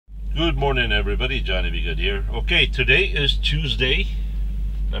Good morning, everybody. Johnny B. Good here. Okay, today is Tuesday.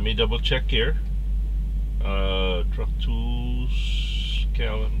 Let me double check here. Truck tools,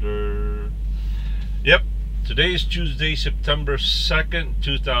 calendar. Yep, today is Tuesday, September 2nd,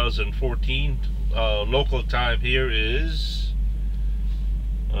 2014. Local time here is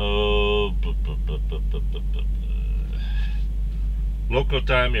local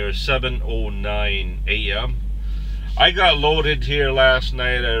time here is 7:09 a.m. I got loaded here last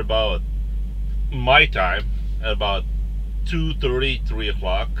night at about my time, at about 2:30, 3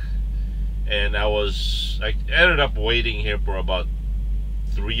 o'clock, and I ended up waiting here for about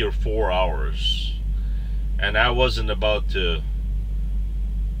 3 or 4 hours, and I wasn't about to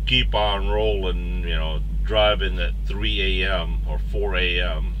keep on rolling, driving at 3 a.m. or 4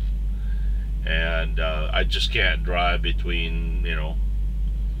 a.m. and I just can't drive between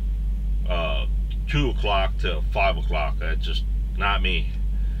 2 o'clock to 5 o'clock. That's just not me.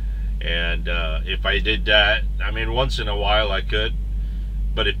 And if I did that, once in a while I could,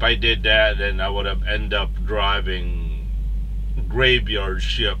 but if I did that, then I would have ended up driving graveyard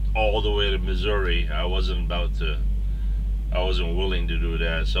shift all the way to Missouri. I wasn't willing to do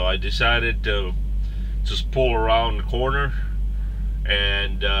that, so I decided to just pull around the corner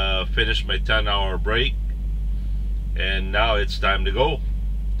and finish my 10-hour break, and now it's time to go.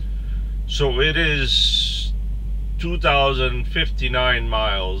 So it is 2,059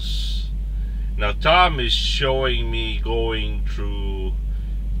 miles. Now Tom is showing me going through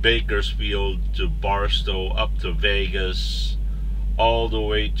Bakersfield to Barstow, up to Vegas, all the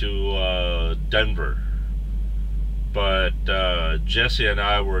way to Denver. But Jesse and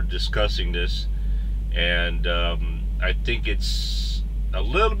I were discussing this, and I think it's a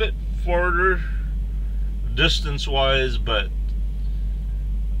little bit further distance-wise, but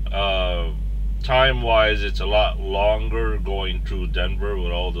time-wise it's a lot longer going through Denver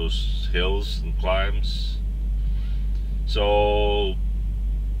with all those hills and climbs. So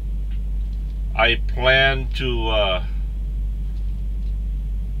I plan to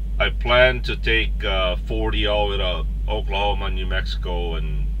take 40 all the way to Oklahoma, New Mexico,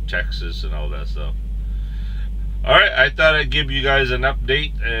 and Texas and all that stuff. Alright, I thought I'd give you guys an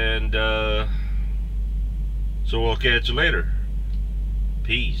update, and so we'll catch you later.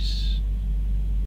 Peace.